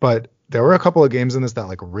 But there were a couple of games in this that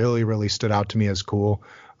like really, really stood out to me as cool.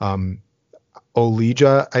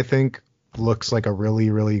 Olija, I think, looks like a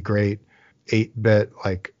really, really great 8-bit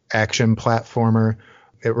like action platformer.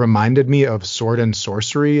 It reminded me of Sword and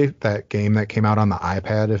Sorcery, that game that came out on the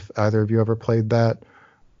iPad, if either of you ever played that.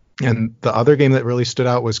 And the other game that really stood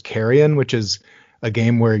out was Carrion, which is a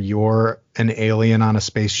game where you're an alien on a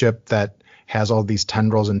spaceship that has all these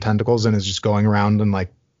tendrils and tentacles and is just going around and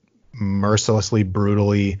like mercilessly,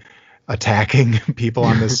 brutally attacking people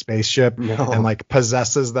on this spaceship and like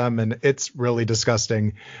possesses them, and it's really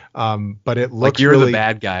disgusting. But it looks like you're really, the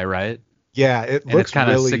bad guy, right? Yeah, it and looks it's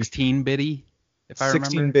kind of really 16-bitty, if I remember.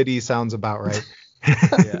 16-bitty sounds about right.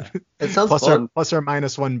 Yeah, it sounds fun. Plus or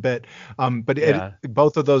minus 1 bit. But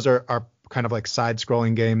both of those are kind of like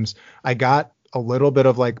side-scrolling games. I got a little bit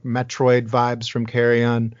of like Metroid vibes from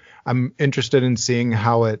Carrion. I'm interested in seeing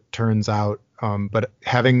how it turns out. But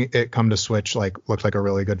having it come to Switch like looks like a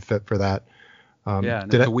really good fit for that.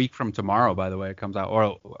 It's a week from tomorrow, by the way, it comes out,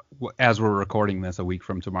 or as we're recording this, a week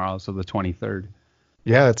from tomorrow, so the 23rd.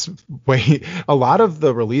 Yeah, it's a lot of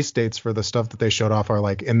the release dates for the stuff that they showed off are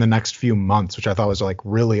like in the next few months, which I thought was like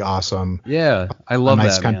really awesome. Yeah, I love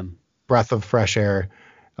nice that, kind man. Of breath of fresh air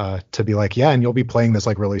to be like, yeah, and you'll be playing this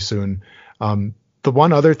like really soon. The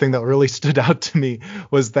one other thing that really stood out to me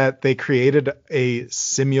was that they created a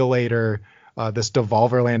simulator, this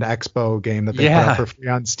Devolverland Expo game that they put out for free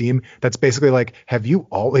on Steam. That's basically like, have you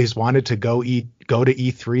always wanted to go to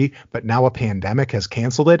E3, but now a pandemic has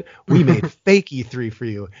canceled it? We made fake E3 for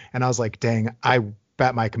you. And I was like, dang, I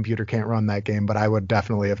bet my computer can't run that game, but I would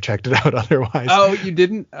definitely have checked it out otherwise. Oh, you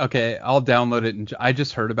didn't? Okay, I'll download it. And I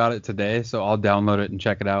just heard about it today, so I'll download it and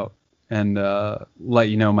check it out and let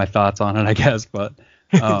you know my thoughts on it, I guess. But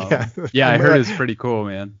yeah, I heard it's pretty cool,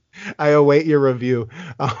 man. I await your review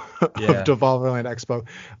of Devolverland Expo.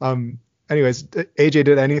 Anyways, AJ,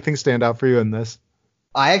 did anything stand out for you in this?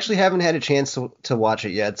 I actually haven't had a chance to watch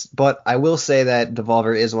it yet, but I will say that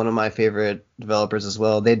Devolver is one of my favorite developers as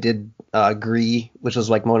well. They did Gree, which was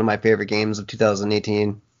like one of my favorite games of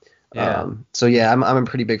 2018. Yeah. So yeah, I'm a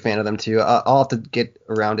pretty big fan of them too. I'll have to get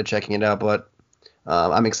around to checking it out, but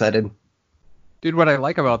I'm excited. Dude, what I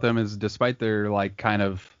like about them is despite their like kind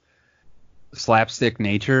of slapstick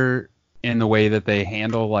nature in the way that they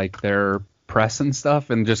handle like their press and stuff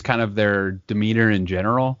and just kind of their demeanor in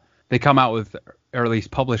general, they come out with, or at least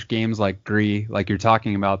publish games like Gree, like you're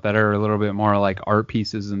talking about, that are a little bit more like art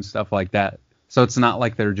pieces and stuff like that. So it's not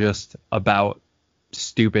like they're just about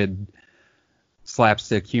stupid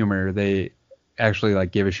slapstick humor. They actually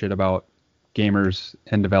like give a shit about gamers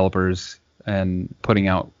and developers and putting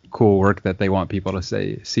out cool work that they want people to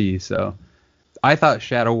see. So I thought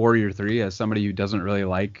Shadow Warrior 3, as somebody who doesn't really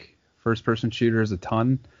like first person shooters a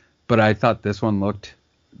ton, but I thought this one looked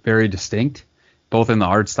very distinct, both in the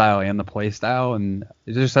art style and the play style, and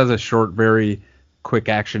it just has a short, very quick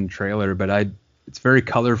action trailer, but it's very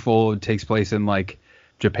colorful. It takes place in like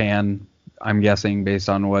Japan, I'm guessing, based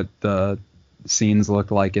on what the scenes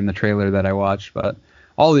looked like in the trailer that I watched. But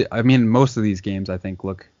most of these games I think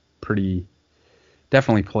look pretty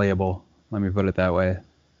definitely playable. Let me put it that way.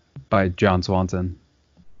 By John Swanson.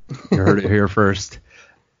 You heard it here first.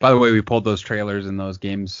 By the way, we pulled those trailers and those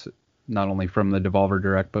games not only from the Devolver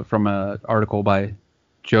Direct, but from an article by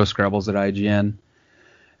Joe Scrabbles at IGN.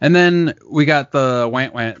 And then we got the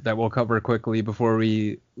want that we'll cover quickly before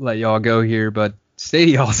we let y'all go here. But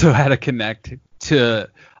Stadia also had a connect to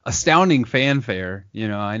astounding fanfare. You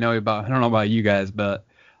know, I don't know about you guys, but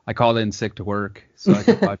I called in sick to work so I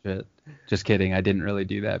could watch it. Just kidding. I didn't really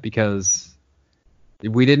do that because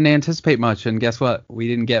we didn't anticipate much, and guess what? We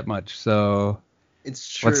didn't get much. So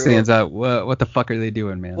it's true. What stands out? What the fuck are they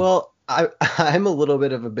doing, man? Well, I'm a little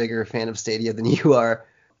bit of a bigger fan of Stadia than you are.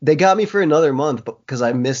 They got me for another month because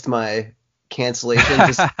I missed my cancellation.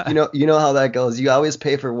 Just, you know how that goes. You always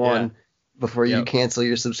pay for one before you cancel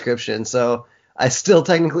your subscription. So I still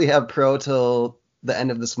technically have Pro till the end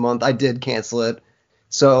of this month. I did cancel it.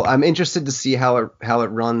 So I'm interested to see how it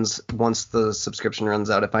runs once the subscription runs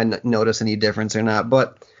out, if I notice any difference or not.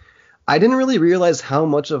 But I didn't really realize how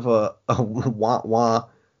much of a wah-wah,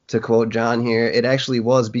 to quote John here, it actually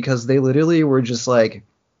was, because they literally were just like,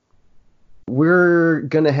 we're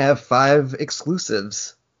going to have 5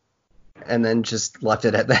 exclusives, and then just left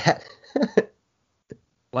it at that.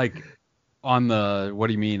 Like on the, what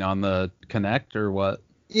do you mean, on the Connect or what?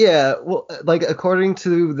 Yeah, well, like according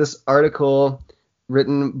to this article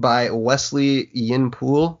written by Wesley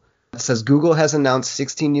Yinpool, it says Google has announced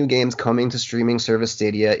 16 new games coming to streaming service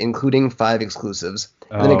Stadia, including 5 exclusives.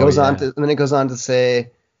 And then it goes on to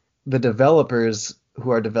say the developers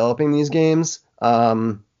who are developing these games,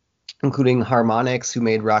 including Harmonix, who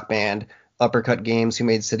made Rock Band, Uppercut Games, who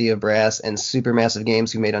made City of Brass, and Supermassive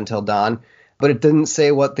Games, who made Until Dawn. But it didn't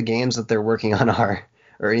say what the games that they're working on are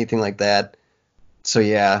or anything like that. So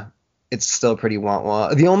yeah, it's still pretty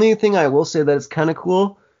wah-wah. The only thing I will say that is kind of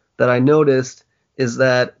cool that I noticed is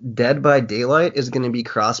that Dead by Daylight is going to be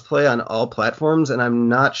cross-play on all platforms, and I'm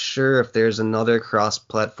not sure if there's another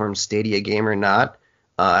cross-platform Stadia game or not.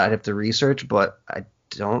 I'd have to research, but I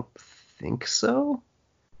don't think so.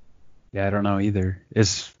 Yeah, I don't know either. Is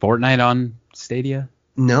Fortnite on Stadia?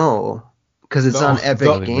 No, because it's on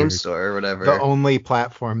Epic Game Store or whatever. The only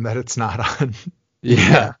platform that it's not on.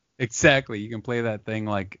 Yeah, exactly. You can play that thing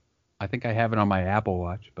like, I think I have it on my Apple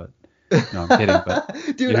Watch, but no, I'm kidding. But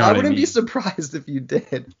dude, you know I wouldn't be surprised if you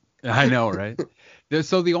did. I know, right?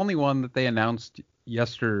 So the only one that they announced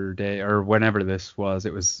yesterday or whenever this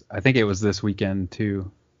was, I think it was this weekend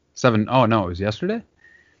too. It was yesterday,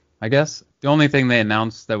 I guess. The only thing they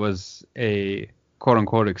announced that was a quote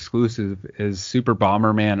unquote exclusive is Super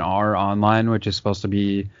Bomberman R Online, which is supposed to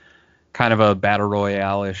be kind of a battle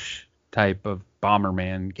royale-ish type of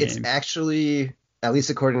Bomberman game. It's actually, at least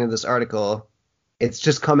according to this article, it's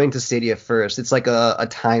just coming to Stadia first. It's like a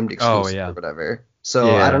timed exclusive or whatever.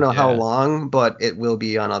 So I don't know how long, but it will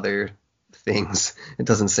be on other things. It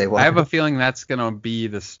doesn't say what. I have a feeling that's going to be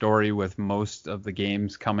the story with most of the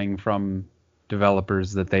games coming from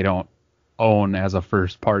developers that they don't own as a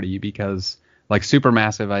first party, because like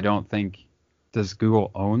Supermassive, I don't think, does Google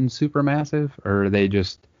own Supermassive, or are they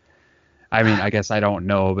just, I mean, I guess I don't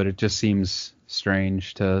know, but it just seems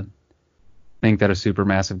strange to think that a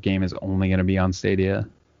Supermassive game is only going to be on Stadia.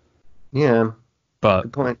 Yeah. But,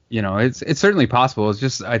 Good point. you know, it's certainly possible. It's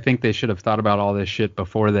just, I think they should have thought about all this shit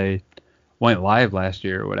before they went live last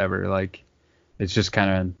year or whatever. Like, it's just kind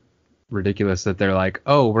of ridiculous that they're like,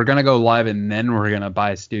 oh, we're going to go live and then we're going to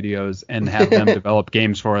buy studios and have them develop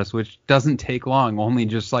games for us, which doesn't take long, only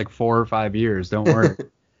just like 4 or 5 years. Don't worry.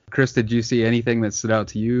 Chris, did you see anything that stood out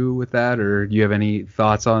to you with that, or do you have any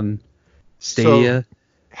thoughts on Stadia? So,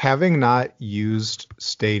 having not used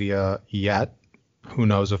Stadia yet, who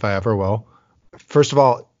knows if I ever will. First of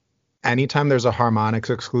all, anytime there's a Harmonix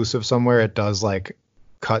exclusive somewhere, it does like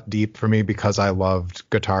cut deep for me because I loved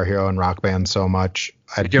Guitar Hero and Rock Band so much.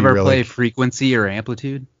 Did you ever play Frequency or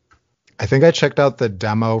Amplitude? I think I checked out the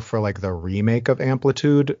demo for like the remake of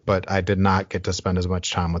Amplitude, but I did not get to spend as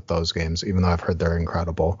much time with those games, even though I've heard they're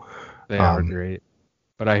incredible. They are great,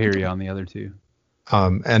 but I hear you on the other two.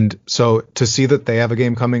 And so to see that they have a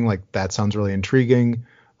game coming, like that sounds really intriguing.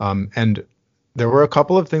 And there were a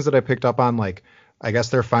couple of things that I picked up on, like I guess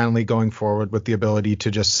they're finally going forward with the ability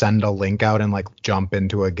to just send a link out and like jump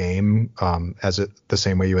into a game, the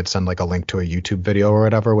same way you would send like a link to a YouTube video or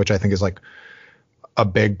whatever, which I think is like a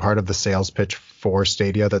big part of the sales pitch for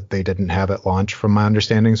Stadia that they didn't have at launch from my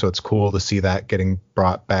understanding. So it's cool to see that getting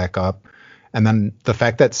brought back up. And then the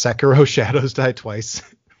fact that Sekiro Shadows Die Twice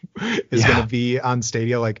is going to be on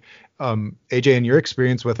Stadia, like AJ, in your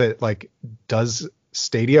experience with it, like does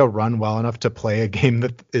Stadia run well enough to play a game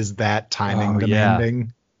that is that timing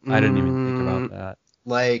demanding? Yeah. I didn't even think about that.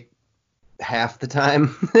 Like half the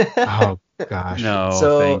time. Oh gosh. No.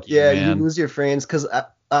 So thank you, man. you lose your frames because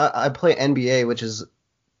I play NBA, which is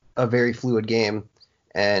a very fluid game,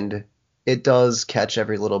 and it does catch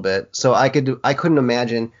every little bit. So I couldn't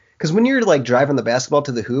imagine, because when you're like driving the basketball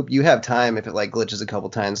to the hoop, you have time if it like glitches a couple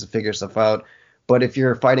times to figure stuff out. But if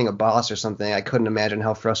you're fighting a boss or something, I couldn't imagine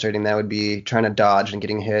how frustrating that would be, trying to dodge and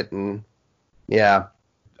getting hit. And yeah.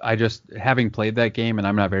 I just, having played that game, and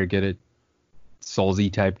I'm not very good at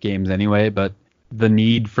Soulsy type games anyway, but the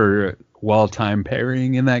need for well-timed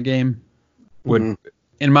parrying in that game would,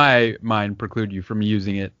 in my mind, preclude you from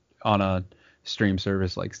using it on a stream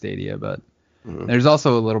service like Stadia. But there's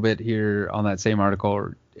also a little bit here on that same article,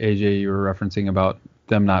 AJ, you were referencing about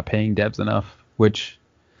them not paying devs enough, which...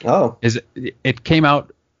 it came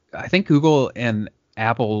out, I think Google and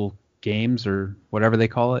Apple Games, or whatever they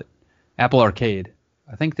call it, Apple Arcade,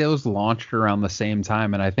 I think those launched around the same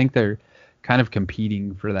time, and I think they're kind of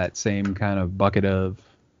competing for that same kind of bucket of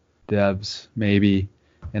devs, maybe.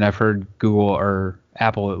 And I've heard Google, or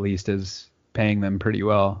Apple at least, is paying them pretty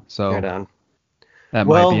well. So that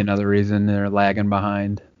might be another reason they're lagging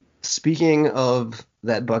behind. Speaking of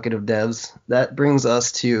that bucket of devs, that brings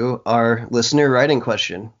us to our listener writing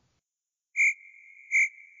question.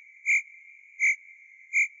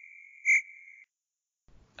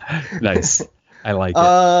 Nice. I like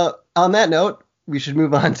it. On that note, we should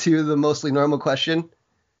move on to the mostly normal question.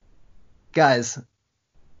 Guys,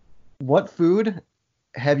 what food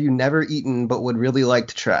have you never eaten but would really like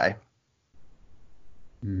to try?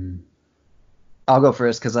 I'll go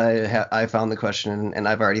first because I found the question and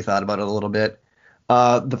I've already thought about it a little bit.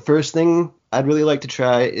 The first thing I'd really like to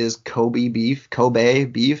try is Kobe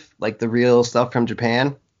beef, like the real stuff from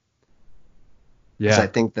Japan. Yeah, I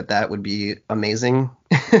think that would be amazing.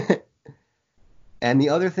 And the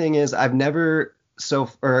other thing is, I've never so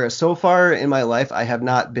far in my life, I have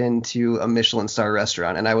not been to a Michelin star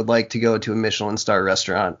restaurant, and I would like to go to a Michelin star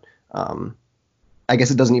restaurant. I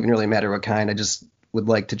guess it doesn't even really matter what kind. I just would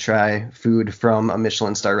like to try food from a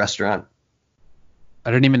Michelin star restaurant.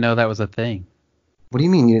 I didn't even know that was a thing. What do you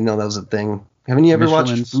mean you didn't know that was a thing? Haven't you ever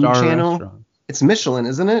watched Food Channel? Restaurant. It's Michelin,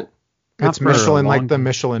 isn't it? It's Michelin, like the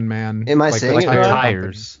Michelin Man. Am I saying it right?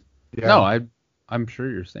 Tires. Yeah. No, I'm sure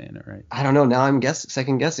you're saying it right. I don't know. Now I'm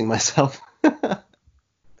second guessing myself.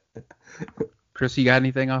 Chris, you got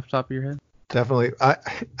anything off the top of your head? Definitely.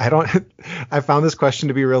 I found this question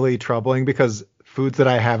to be really troubling because foods that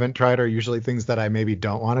I haven't tried are usually things that I maybe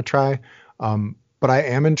don't want to try. But I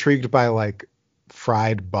am intrigued by like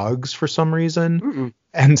fried bugs for some reason.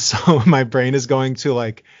 And so my brain is going to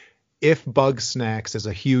like, if Bug Snacks is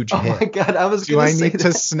a huge hit. Oh my God, I was going to say that.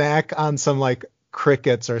 To snack on some like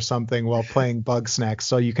crickets or something while playing Bug Snacks,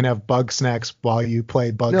 so you can have Bug Snacks while you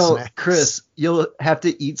play Bug No, Snacks. Chris, you'll have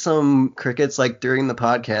to eat some crickets like during the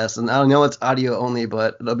podcast, and I know it's audio only,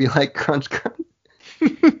 but it'll be like crunch crunch.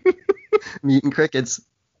 I'm eating crickets.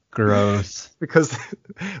 Gross. Because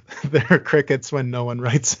there are crickets when no one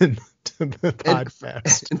writes into the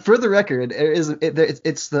podcast. And for the record,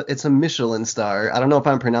 it's a Michelin star. I don't know if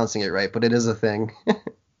I'm pronouncing it right, but it is a thing.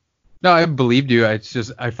 No, I believed you.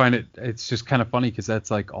 I find it's just kind of funny because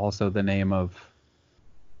that's like also the name of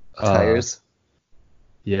Tires.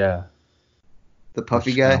 Yeah. The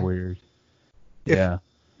puffy Which is guy. kinda weird. Yeah.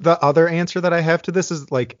 The other answer that I have to this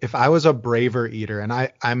is like if I was a braver eater, and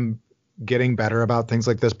I'm getting better about things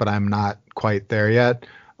like this, but I'm not quite there yet.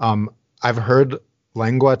 I've heard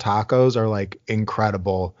lengua tacos are like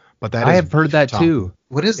incredible, but that I is have heard that tongue. too.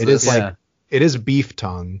 What is It this? is like it is beef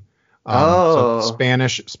tongue. Oh. So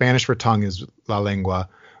Spanish for tongue is la lengua.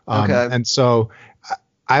 Okay. And so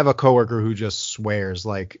I have a coworker who just swears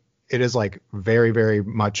like it is like very, very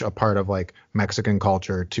much a part of like Mexican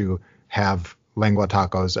culture to have lengua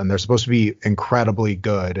tacos, and they're supposed to be incredibly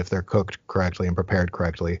good if they're cooked correctly and prepared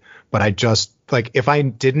correctly. But I just like if I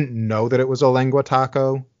didn't know that it was a lengua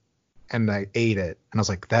taco and I ate it and I was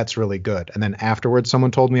like, that's really good. And then afterwards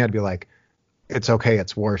someone told me, I'd be like, it's okay,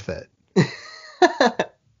 it's worth it.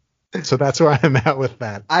 So that's where I'm at with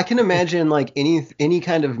that. I can imagine like any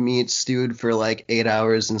kind of meat stewed for like 8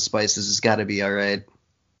 hours in spices has got to be all right.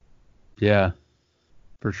 Yeah.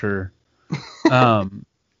 For sure. Have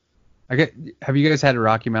you guys had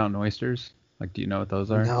Rocky Mountain oysters? Like, do you know what those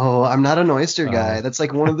are? No, I'm not an oyster guy. That's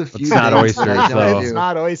like one of the few. not things that oysters, I don't though. It's do.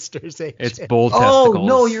 not oysters, AJ. It's bull Oh testicles.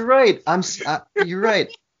 no, you're right. You're right.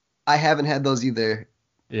 I haven't had those either.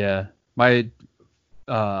 Yeah. My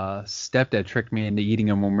stepdad tricked me into eating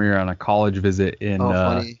them when we were on a college visit in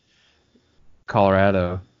Funny.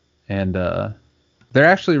 Colorado. And they're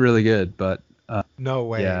actually really good, but No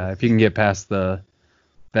way. yeah, if you can get past that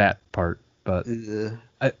part. But Ugh.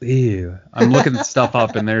 ew. I'm looking stuff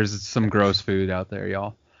up and there's some gross food out there,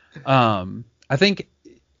 y'all. I think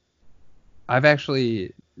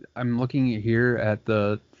I'm looking here at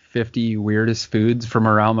the 50 weirdest foods from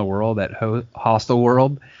around the world at Hostel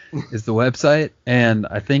World is the website. And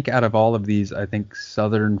I think out of all of these, I think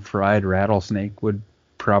southern fried rattlesnake would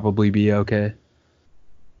probably be okay.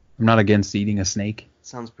 I'm not against eating a snake.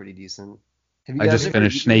 Sounds pretty decent. Have you I guys just ever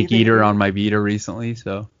finished eaten Snake anything Eater weird? on my Vita recently,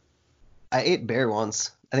 so. I ate bear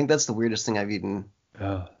once. I think that's the weirdest thing I've eaten.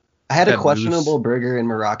 Oh. I had a That questionable moose. burger in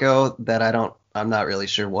Morocco that I'm not really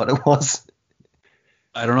sure what it was.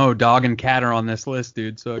 I don't know. Dog and cat are on this list,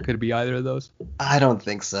 dude, so it could be either of those. I don't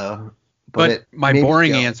think so. But it my made me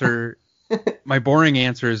boring go. answer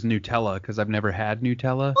is Nutella because I've never had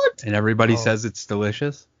Nutella, What? and everybody Oh. says it's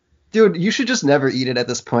delicious. Dude, you should just never eat it at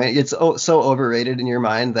this point. It's so overrated in your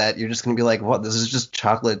mind that you're just going to be like, what? This is just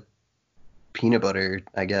chocolate peanut butter,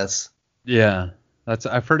 I guess. Yeah,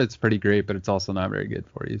 I've heard it's pretty great, but it's also not very good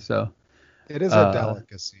for you. So It is a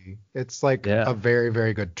delicacy. It's like Yeah. a very,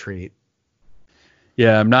 very good treat.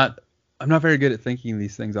 yeah, I'm not very good at thinking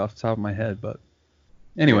these things off the top of my head, but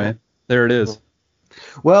anyway, there it is.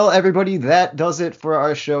 Well, everybody, that does it for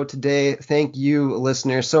our show today. Thank you,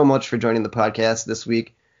 listeners, so much for joining the podcast this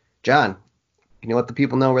week. John, can you let the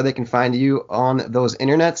people know where they can find you on those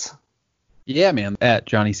internets? Yeah, man, at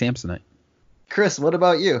Johnny Samsonite. Chris, what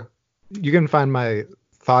about you? You can find my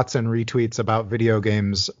thoughts and retweets about video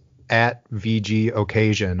games at VG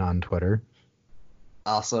Occasion on Twitter.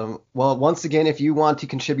 Awesome. Well, once again, if you want to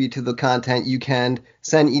contribute to the content, you can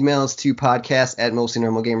send emails to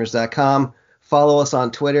podcast@mostlynormalgamers.com. Follow us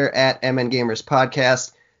on Twitter at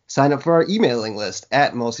MNGamersPodcast. Sign up for our emailing list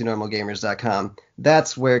at mostlynormalgamers.com.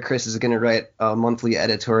 That's where Chris is going to write a monthly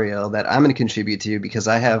editorial that I'm going to contribute to because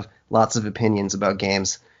I have lots of opinions about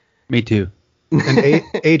games. Me too. And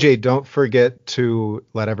AJ, don't forget to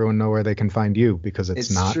let everyone know where they can find you because it's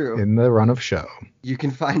not true. in the run of show. You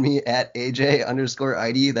can find me at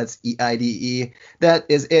AJ_ID. That's EIDE. That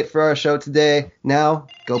is it for our show today. Now,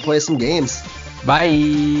 go play some games. Bye.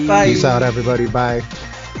 Bye. Peace out, everybody. Bye.